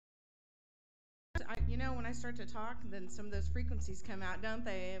know, when I start to talk, then some of those frequencies come out, don't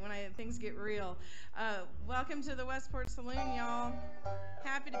they? When things get real. Welcome to the Westport Saloon, y'all.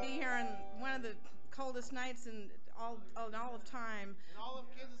 Happy to be here on one of the coldest nights in all of time. In all of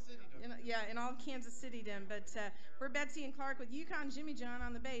Kansas City, in all of Kansas City, But we're Betsy and Clarke with Yukon Jimmy John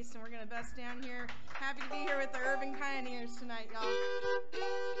on the bass, and we're going to bust down here. Happy to be here with the Urban Pioneers tonight, y'all.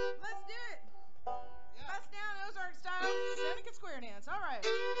 Let's do it. Yeah. Bust down Ozark style, Seneca Square dance. All right.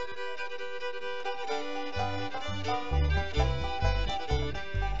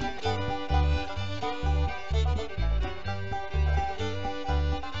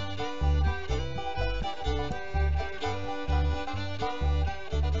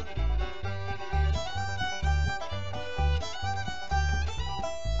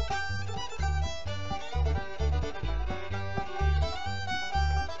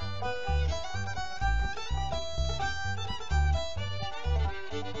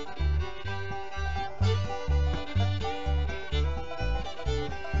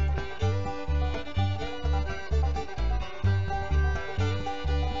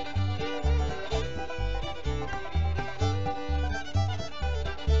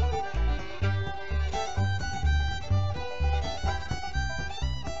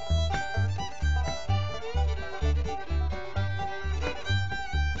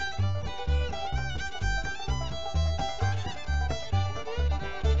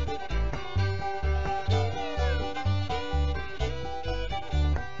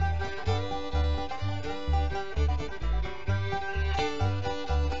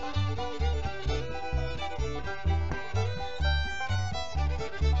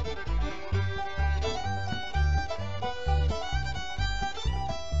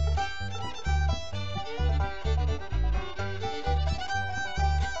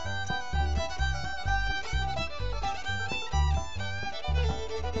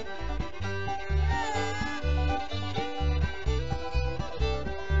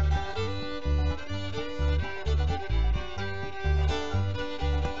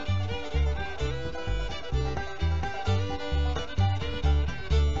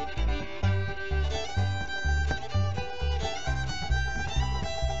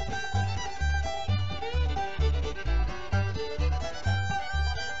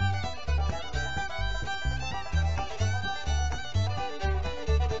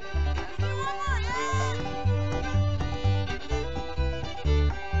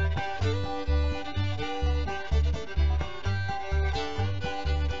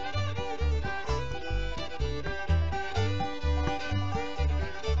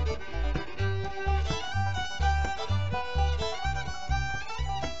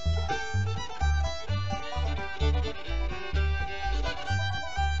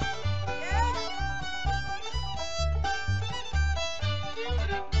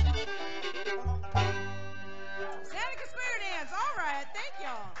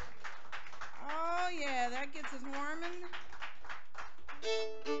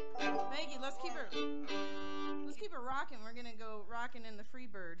 In the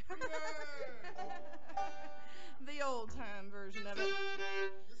Freebird. The old time version of it.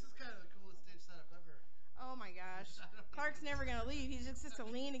 This is kind of the coolest stage setup ever. Oh my gosh. Clark's never going to leave. He's just to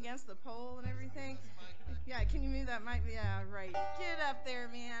lean against the pole and everything. Yeah, can you move that mic? Yeah, right. Get up there,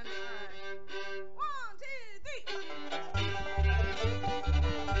 man. All right. 1, 2, 3.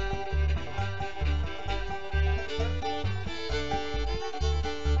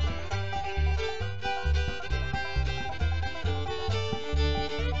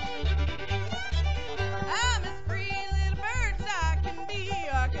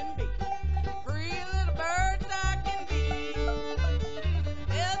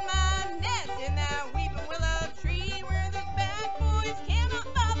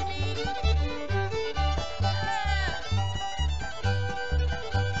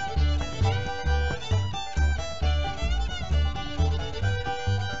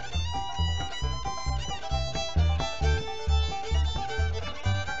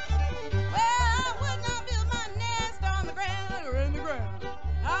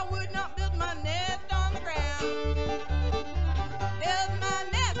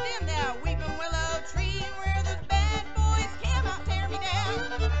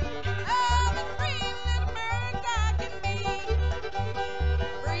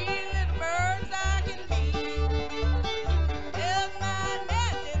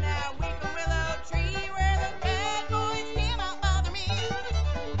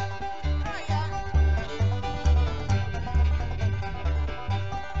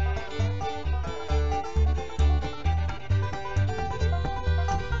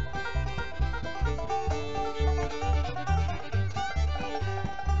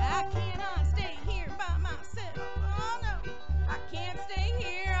 by myself. Oh no, I can't stay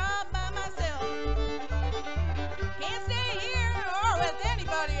here all by myself. Can't stay here or with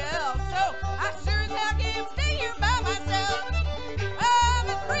anybody else. So I sure as hell can't stay here by myself. I'm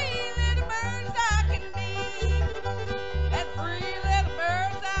as free little bird as I can be. As free little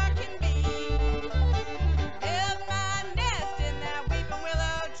bird as I can be. Build my nest in that weeping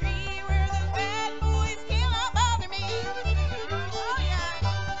willow tree where the bad boys cannot bother me. Oh yeah.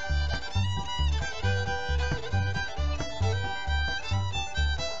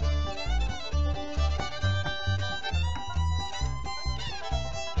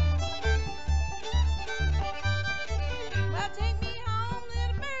 Well, take me home,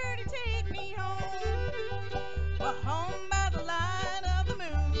 little birdie, take me home. Well, home by the light of the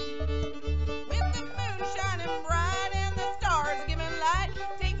moon. With the moon shining bright and the stars giving light.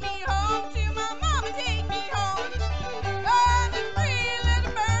 Take me home to my mama, take me home. I'm as free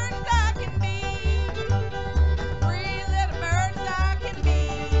little bird as I can be. Free little bird as I can be.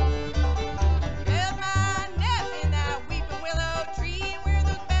 Build my nest in that weeping willow tree where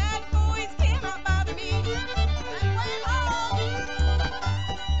those bad boys cannot bother me. I'm way home.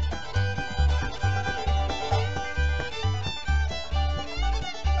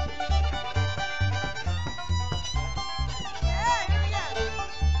 Yeah, here we go.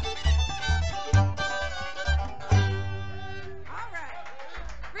 All right.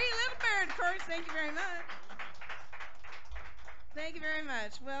 Free little bird, of course. Thank you very much. Thank you very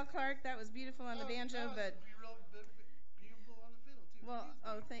much. Well, Clarke, that was beautiful on the banjo, but Beautiful on the fiddle too. well,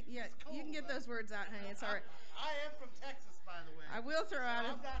 Excuse me. yeah, It's you can cold get out those words out, honey. It's all right. I am from Texas, by the way. I will throw So out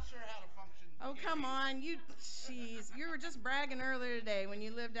a. I'm not sure how to function. Oh, come on. Jeez. You were just bragging earlier today when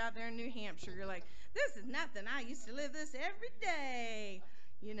you lived out there in New Hampshire. You're like, this is nothing. I used to live this every day.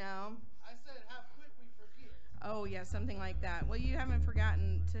 You know? I said, how quick we forget. Oh, yeah, something like that. Well, you haven't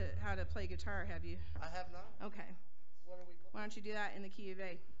forgotten how to play guitar, have you? I have not. Okay. What are we playing? Why don't you do that in the key of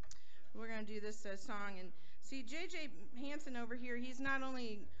A? We're going to do this song. And see, J.J. Hansen over here, he's not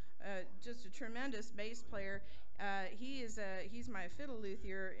only just a tremendous bass player, he's my fiddle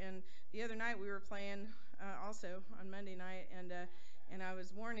luthier. And the other night we were playing also on Monday night, and I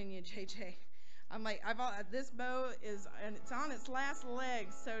was warning you, J.J. I'm like, this bow and it's on its last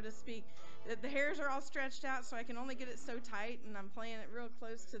legs, so to speak. The hairs are all stretched out, so I can only get it so tight, and I'm playing it real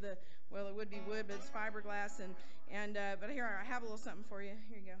close to it would be wood, but it's fiberglass, but here, I have a little something for you.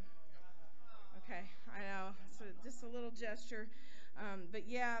 Here you go. Okay, I know, so just a little gesture, but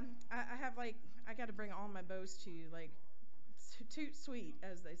yeah, I have I got to bring all my bows to you, toot sweet,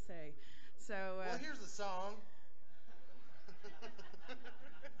 as they say. So. Well, here's the song.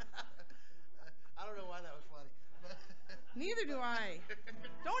 I don't know why that was funny. Neither do I.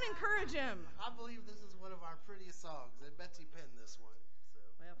 Don't encourage him. I believe this is one of our prettiest songs, and Betsy penned this one. So.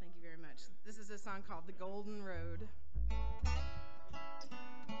 Well, thank you very much. This is a song called The Golden Road.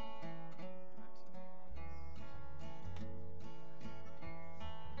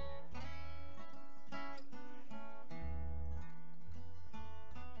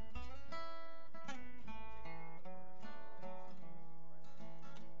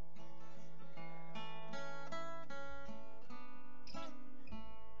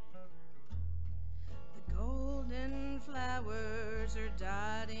 Flowers are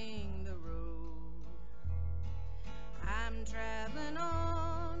dotting the road. I'm traveling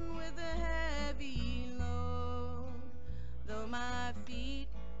on with a heavy load. Though my feet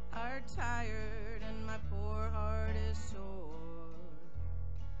are tired and my poor heart is sore,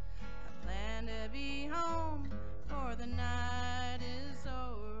 I plan to be home before the night is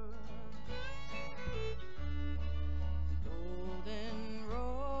o'er. The golden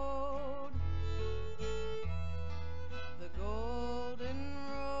road, the golden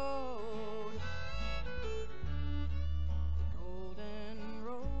road, the golden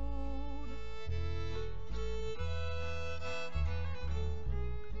road.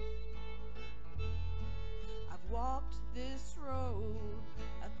 I've walked this road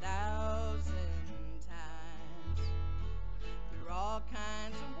 1,000 times.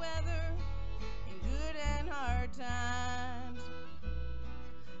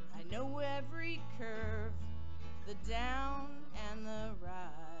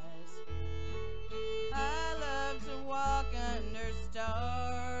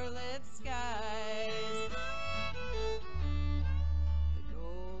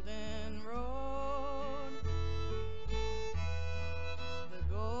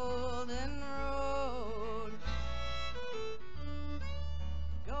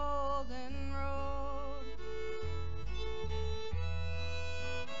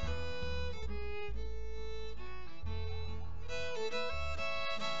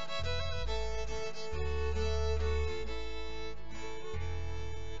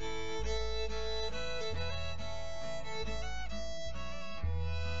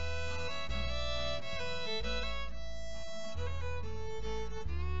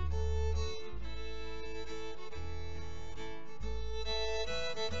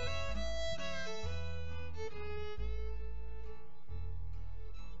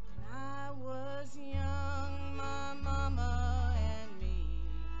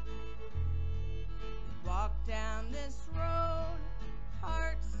 this road,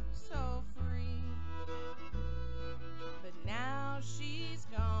 hearts so free. But now she's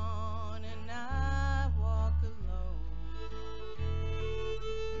gone and I walk alone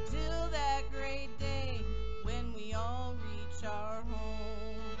until that great day when we all reach our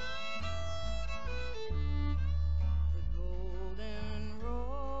home. The golden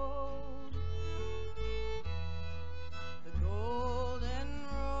road, the golden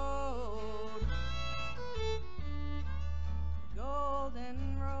road, the golden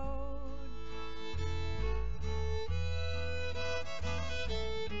road.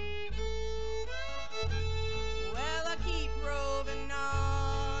 Well, I keep roving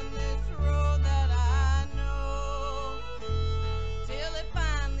on this road that I know till it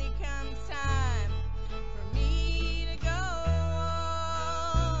finally comes time for me to go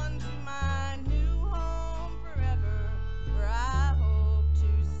on to my new home forever, where I hope to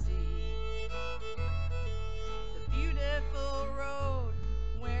see the beautiful road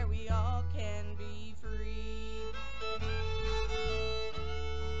where we all can be free. The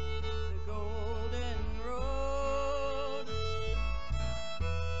golden road,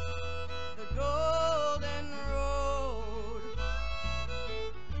 the golden road,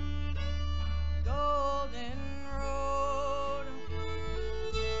 golden road.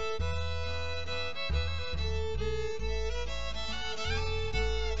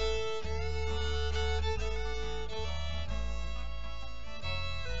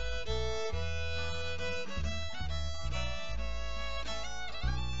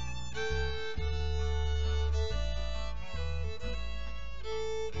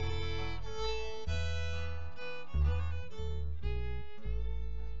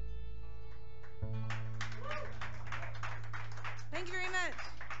 Thank you very much.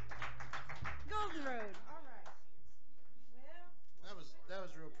 Golden Road. All right. Well, That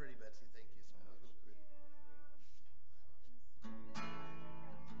was real pretty, Betsy. Thank you so much.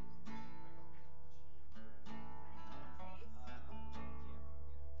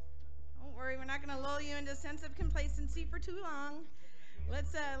 don't worry, we're not going to lull you into a sense of complacency for too long.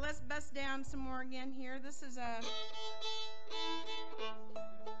 Let's bust down some more again here. This is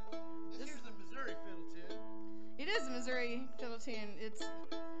Here's the Missouri fiddle tune. It is a Missouri fiddle tune. It's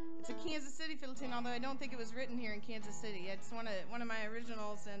a Kansas City fiddle tune, although I don't think it was written here in Kansas City. It's one of my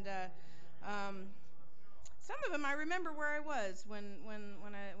originals, and some of them I remember where I was when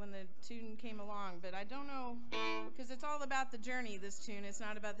the tune came along, but I don't know, because it's all about the journey. This tune, it's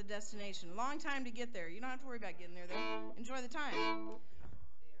not about the destination. Long time to get there. You don't have to worry about getting there though. Enjoy the time.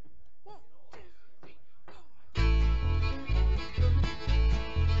 1, 2, 3, 4.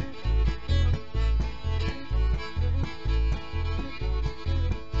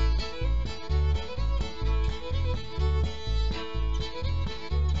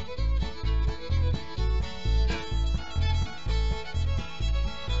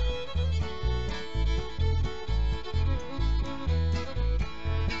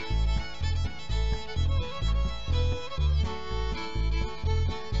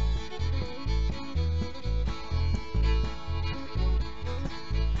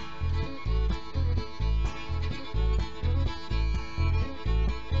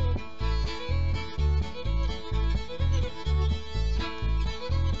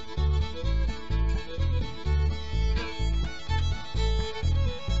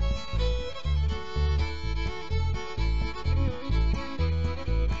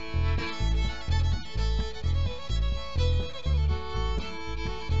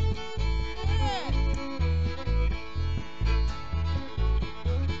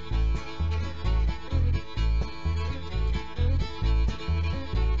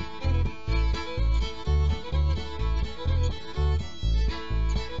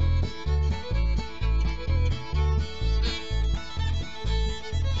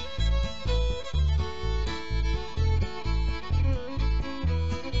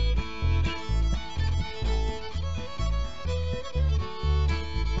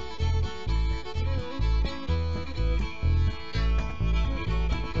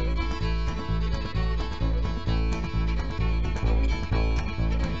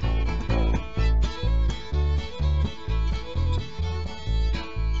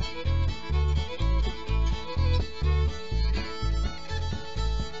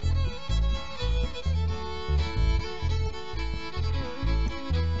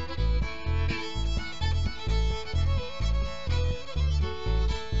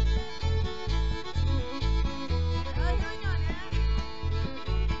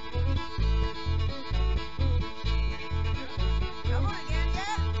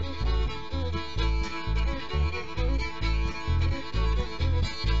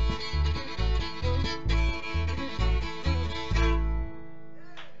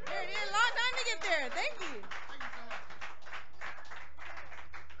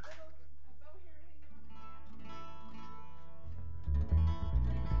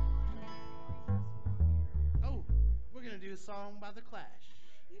 to do a song by The Clash.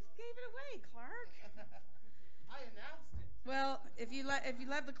 You gave it away, Clarke. I announced it. Well, if you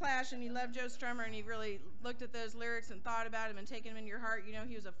love The Clash and you love Joe Strummer and you really looked at those lyrics and thought about him and taken him into your heart, you know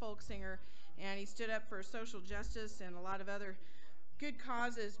he was a folk singer and he stood up for social justice and a lot of other good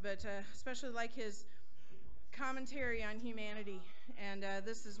causes, but especially like his commentary on humanity. And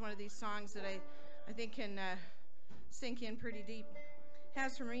this is one of these songs that I think can sink in pretty deep.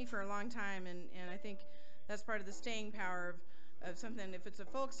 Has for me for a long time, and I think that's part of the staying power of something. If it's a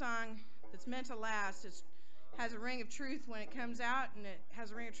folk song that's meant to last, it has a ring of truth when it comes out, and it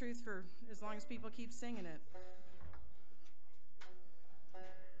has a ring of truth for as long as people keep singing it.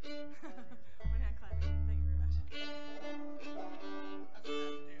 We're not clapping. Thank you very much. That's what I have to do.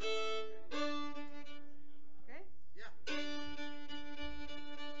 Okay? Yeah.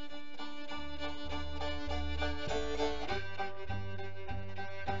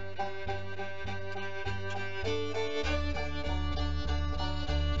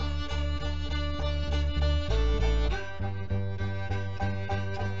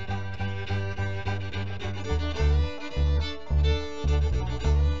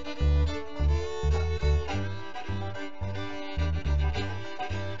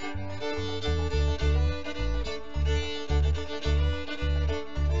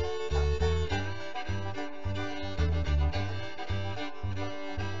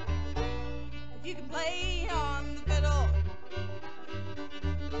 If you can play on the fiddle,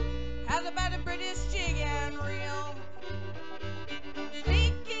 how about a British jig and reel?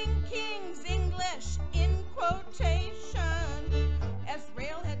 Speaking King's English in quotation, as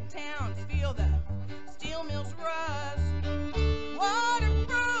railhead towns feel the steel mills rust. Water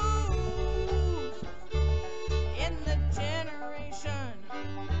froze in the generation,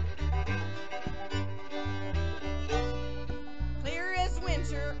 clear as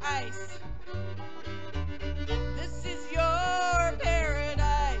winter ice. This is your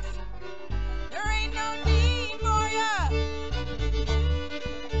paradise. There ain't no need for ya.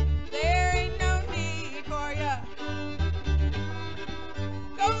 There ain't no need for ya.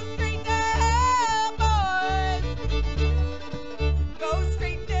 Go straight to hell, boys. Go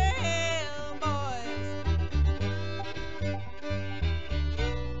straight to hell, boys.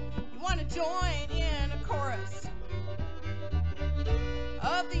 You want to join in a chorus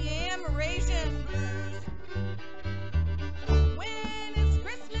of the Amerasian blues? When it's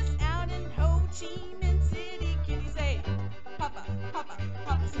Christmas out in Ho Chi Minh City, can you say, Papa, Papa,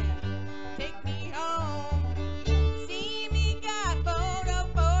 Papa Santa, take me home? See me got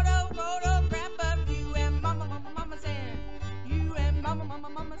photograph of you and Mama, Mama, Mama Santa. You and Mama, Mama,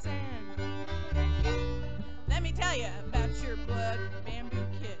 Mama Santa. Let me tell you about your blood bamboo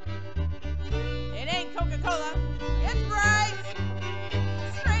kid. It ain't Coca-Cola, it's rice.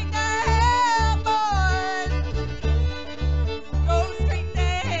 Straight to hell, boys. Go straight to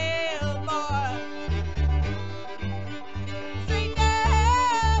hell, boys. Straight to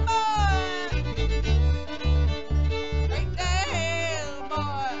hell, boys. Straight to hell,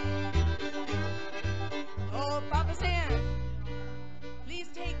 boys. Oh, Papa San, please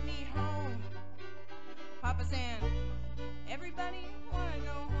take me home. Papa San, everybody wanna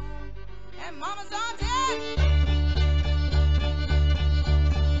go home. And Mama's on deck.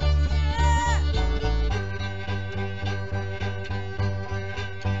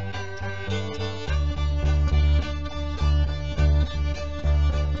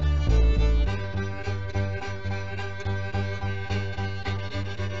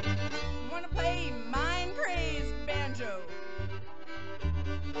 Wanna play mind crazed banjo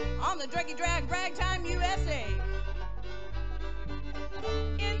on the druggy drag ragtime USA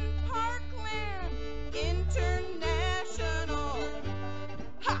in Parkland International.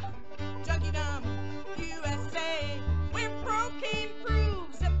 Ha! Junkie Dumb USA, where cocaine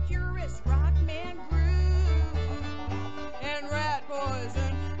proves the purest rock man groove. And Rat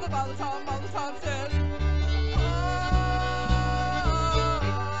Poison, the Molotov says,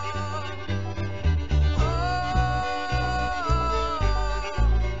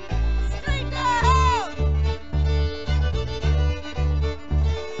 straight to hell!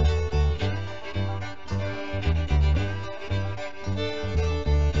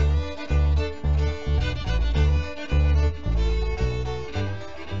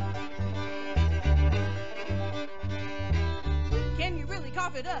 Can you really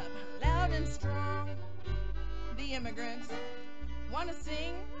cough it up loud and strong? The immigrants want to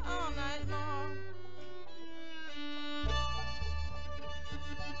sing all night long.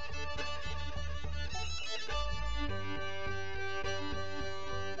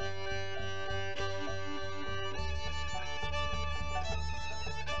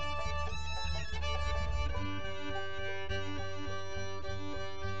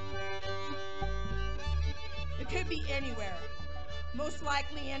 be anywhere. Most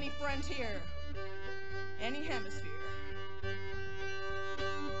likely any frontier, any hemisphere.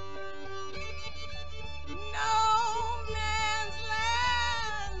 No man's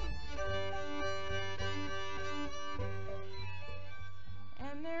land.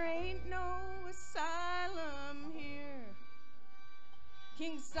 And there ain't no asylum here.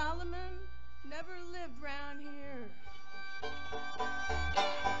 King Solomon never lived round here.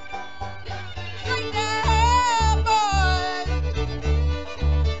 Straight to hell, boys.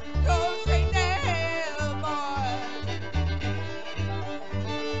 Go straight to hell, boys.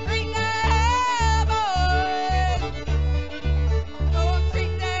 Straight to hell, boys. Go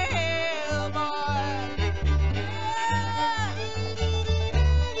straight to hell, boys.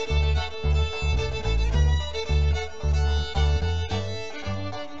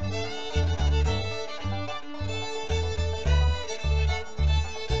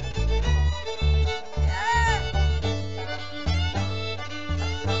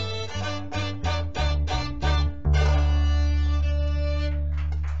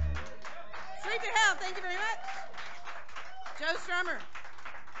 Straight to hell. Thank you very much. Joe Strummer.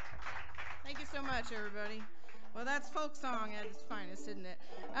 Thank you so much, everybody. Well, that's folk song at its finest, isn't it?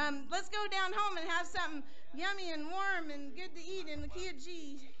 Let's go down home and have something yummy and warm and good to eat in the key of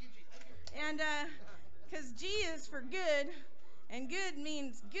G. And because G is for good, and good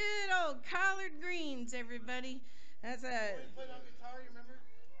means good old collard greens, everybody. That's a... You played on guitar, you remember?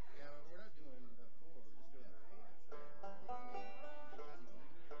 Yeah, we're not doing the four, we're just doing the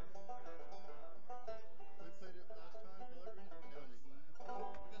we played it last time, collard greens, we're doing the E.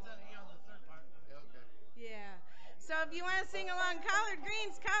 Because that E on the third part. Yeah, okay. Yeah. So if you want to sing along collard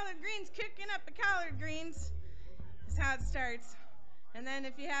greens, cooking up the collard greens is how it starts. And then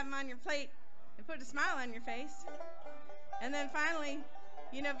if you have them on your plate, it put a smile on your face. And then finally,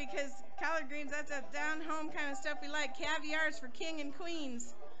 you know, because collard greens, that's a down-home kind of stuff we like. Caviar's for king and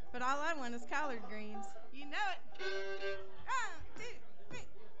queens. But all I want is collard greens. You know it. 1, 2, 3,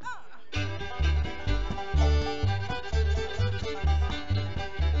 4.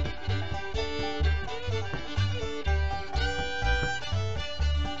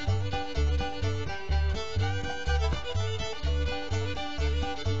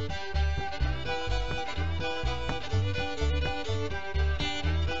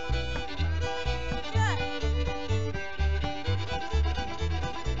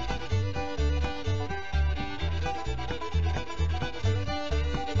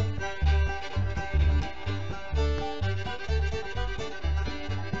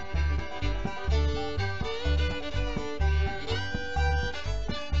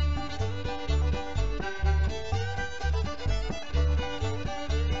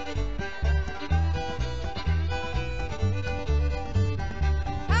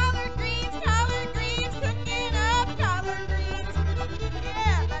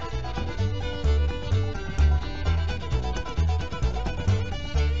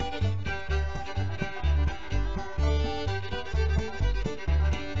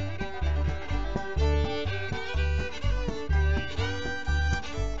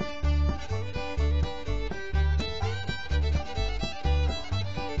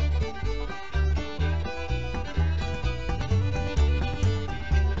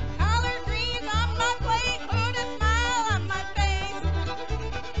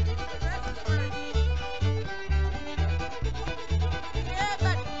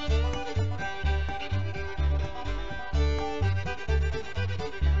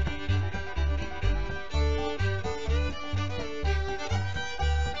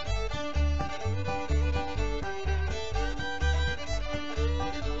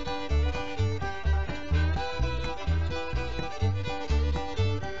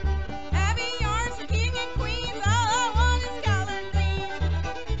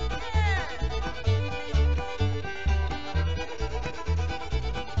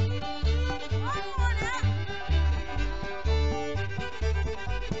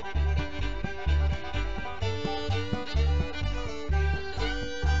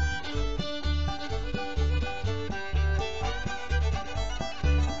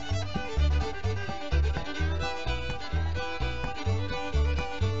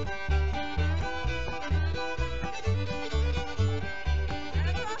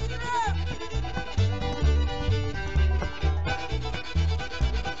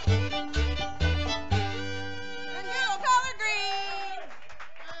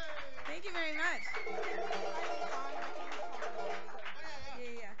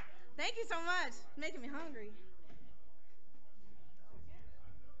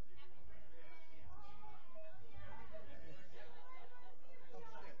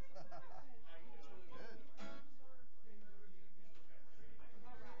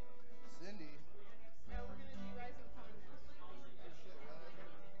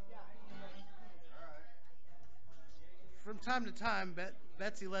 time to time,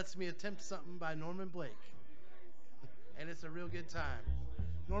 Betsy lets me attempt something by Norman Blake. And it's a real good time.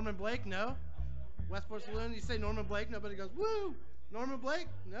 Norman Blake, no? Westport Saloon, you say Norman Blake, nobody goes, woo! Norman Blake?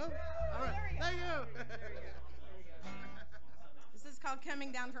 No? All right, thank you. There we go. This is called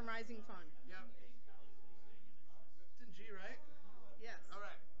Coming Down from Rising Fawn. Yep. It's in G, right? Yes. All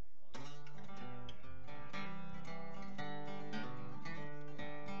right.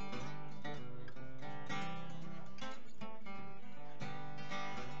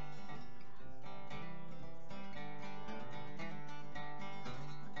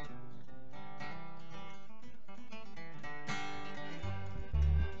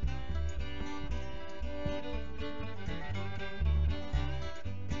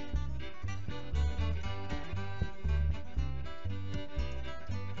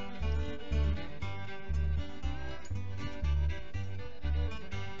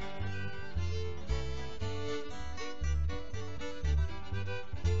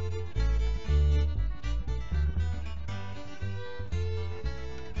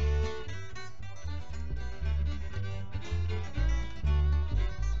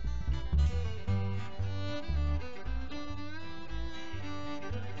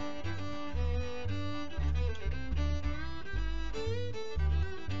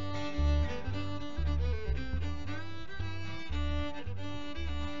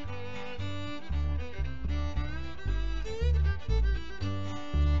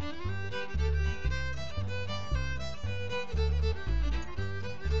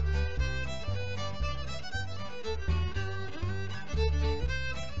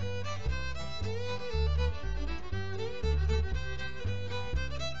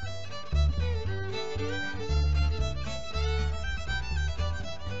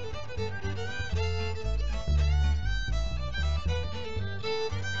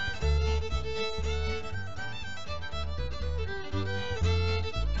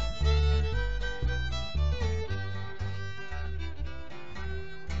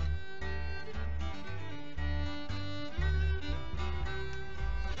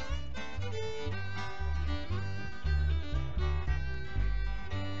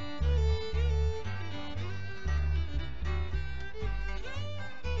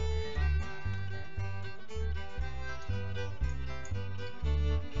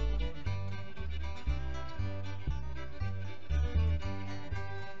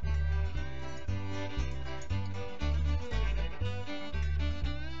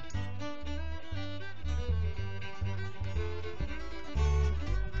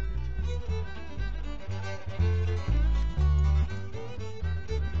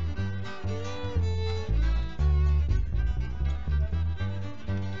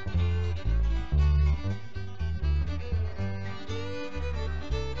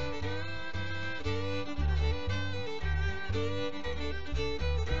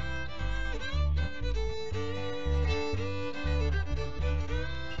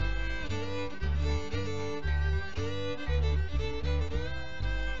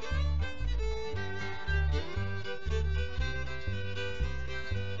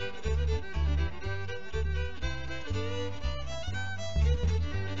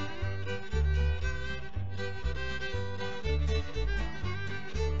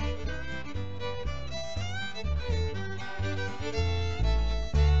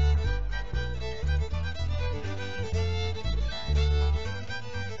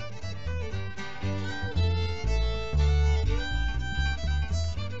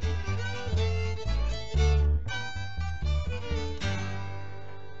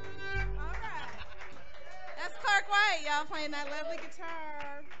 Y'all playing that lovely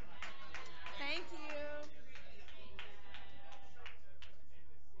guitar. Thank you.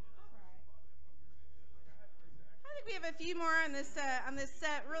 I think we have a few more on this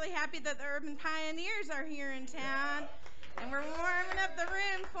set. Really happy that the Urban Pioneers are here in town, and we're warming up the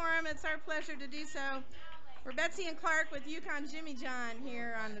room for them. It's our pleasure to do so. We're Betsy and Clarke with Yukon Jimmy John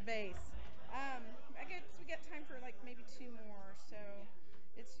here on the bass. I guess we got time for like maybe two more, so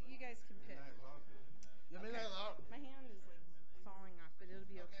it's you guys can pick. Okay. My hand is like falling off, but it'll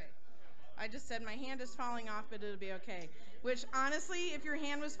be okay. I just said my hand is falling off, but it'll be okay. Which honestly, if your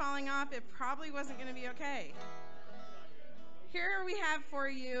hand was falling off, it probably wasn't going to be okay. Here we have for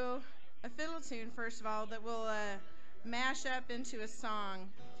you a fiddle tune, first of all, that will mash up into a song.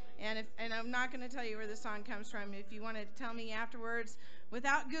 And I'm not going to tell you where the song comes from. If you want to tell me afterwards,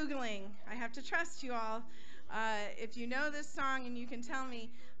 without Googling, I have to trust you all. If you know this song and you can tell me,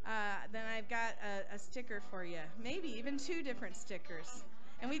 then I've got a sticker for you. Maybe even 2 different stickers.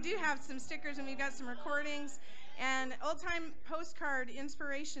 And we do have some stickers, and we've got some recordings. and old-time postcard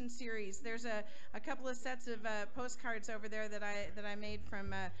inspiration series. There's a couple of sets of postcards over there that I made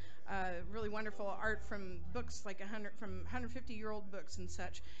from really wonderful art from books, like 150-year-old books and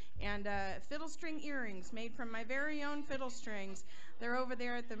such. And fiddle string earrings made from my very own fiddle strings. They're over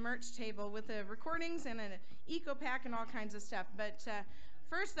there at the merch table with the recordings and an eco pack and all kinds of stuff. But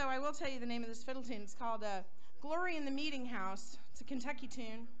first, though, I will tell you the name of this fiddle tune. It's called Glory in the Meeting House. It's a Kentucky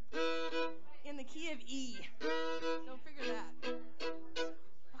tune in the key of E. Don't figure that.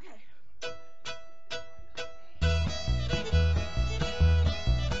 Okay.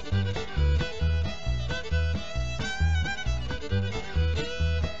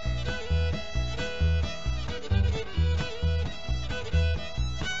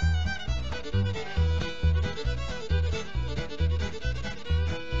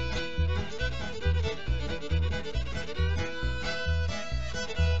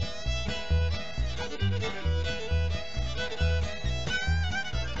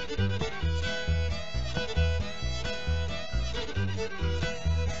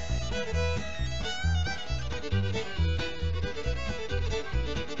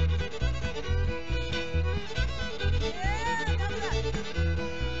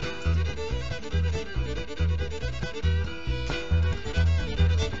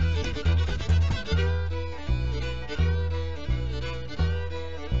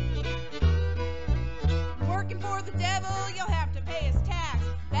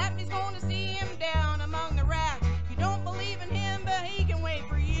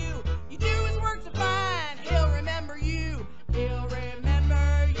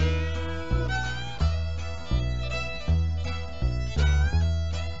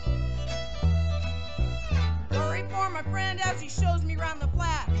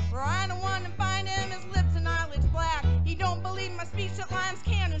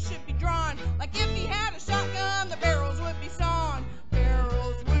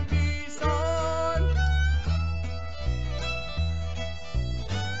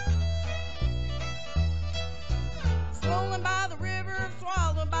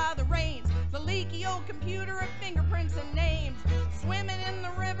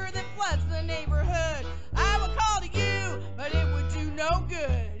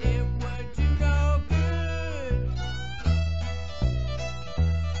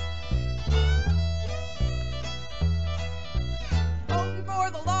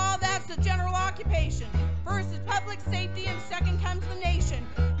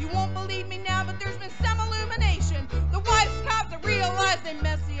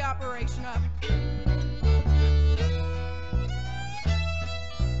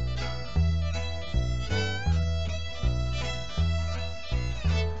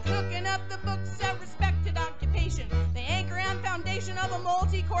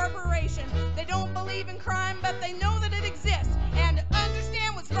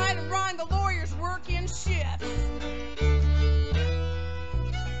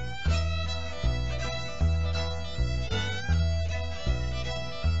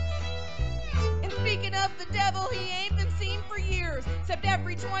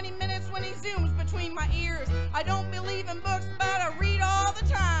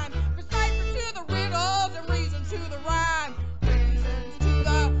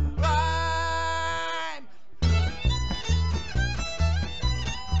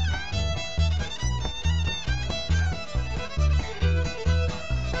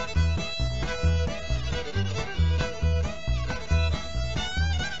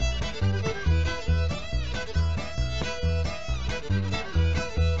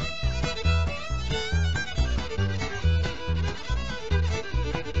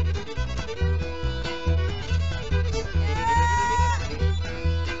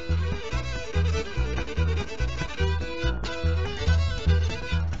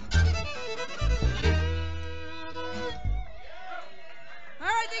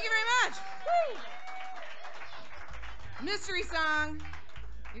 Mystery song.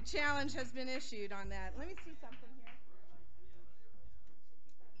 Your challenge has been issued on that. Let me see something here.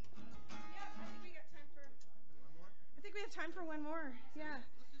 Yeah, I think we have time for one more. Yeah.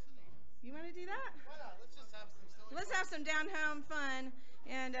 You want to do that? Why not? Let's just have some silly Let's have some down-home fun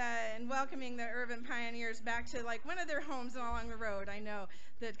and welcoming the urban pioneers back to like one of their homes along the road. I know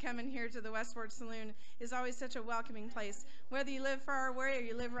that coming here to the Westport Saloon is always such a welcoming place. Whether you live far away or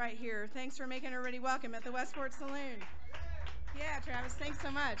you live right here, thanks for making everybody welcome at the Westport Saloon. Yeah, Travis, thanks so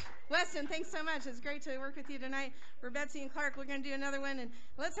much. Weston, thanks so much. It's great to work with you tonight. We're Betsy and Clarke. We're going to do another one, and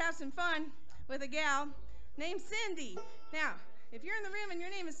let's have some fun with a gal named Cindy. Now, if you're in the room and your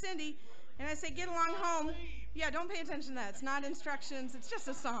name is Cindy, and I say get along home, yeah, don't pay attention to that. It's not instructions. It's just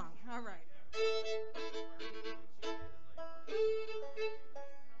a song. All right. You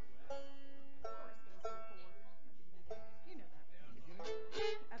know that.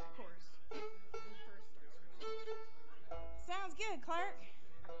 At the chorus. Sounds good, Clarke.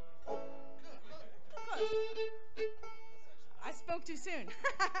 Close. I spoke too soon.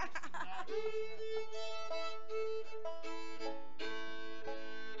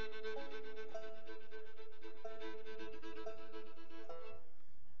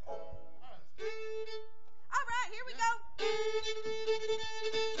 All right, here we go.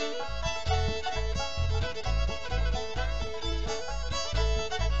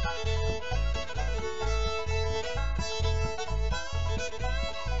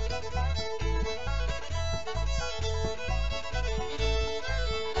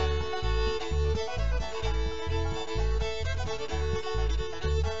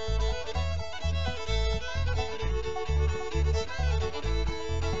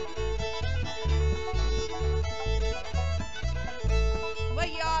 Well,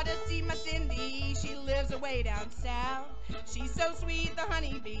 you ought to see my Cindy, she lives away down south. She's so sweet, the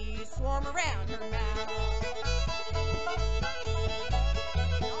honeybees swarm around her mouth.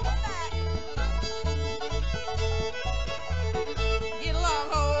 All back. Get along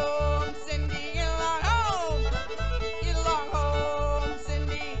home, Cindy, get along home. Get along home,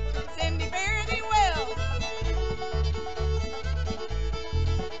 Cindy, Cindy, fare thee well.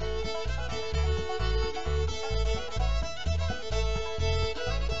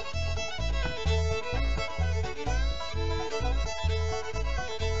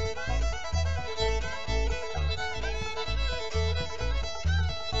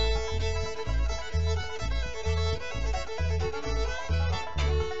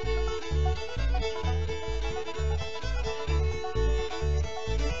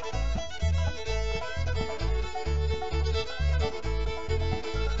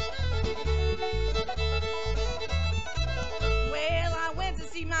 Well, I went to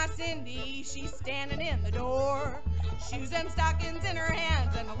see my Cindy, she's standing in the door. Shoes and stockings in her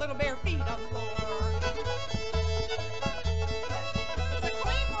hands and a little bare feet on the floor. It's a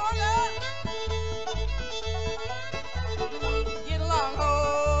clean morning. Get along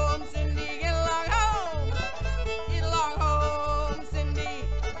home, Cindy, get along home. Get along home, Cindy,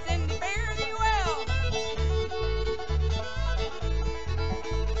 Cindy, fare thee well.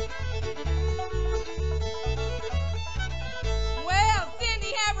 Well,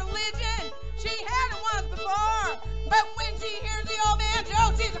 Cindy had religion, she had it once before, but when she hears the old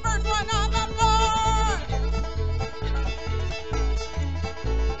banjo, she's the first one on the floor.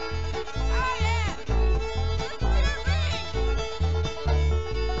 Oh yeah, that's your thing.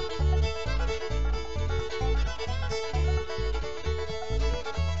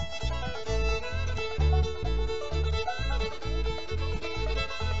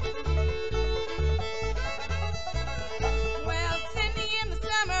 Well, Cindy in the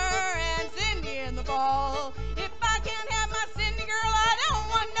summer and Cindy in the fall. If I can't have my Cindy girl, I don't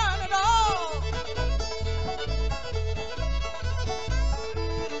want none at all.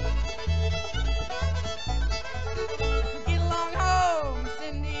 Get along home,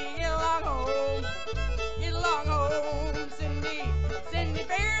 Cindy, get along home. Get along home, Cindy, Cindy,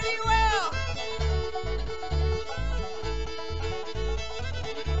 fare thee well.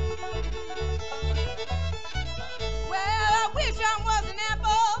 Well, I wish I was an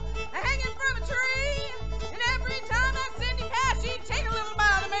apple hanging from a tree, and every time that Cindy passed, she'd take a little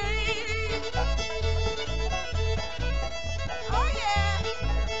bite of me. Oh yeah.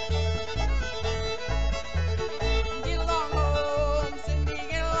 Get along home, Cindy,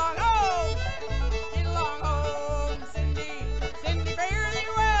 get along home. Get along home, Cindy, Cindy, fare thee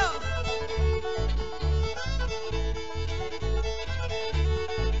well.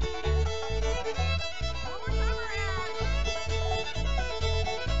 One more time around.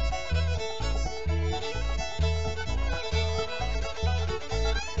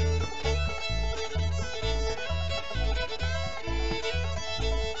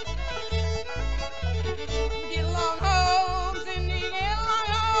 Get along home, Cindy, get along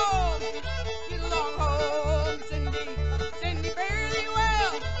home. Get along home, Cindy, Cindy, fare thee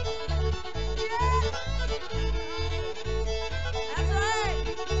well. Yeah. That's right.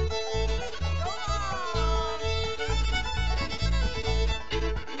 Go on.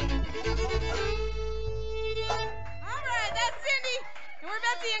 All right, that's Cindy. And we're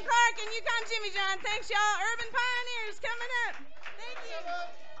Betsy and Clarke and Yukon Jimmy John. Thanks, y'all. Urban Pioneers coming up. Thank you.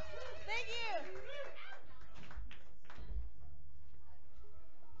 Thank you.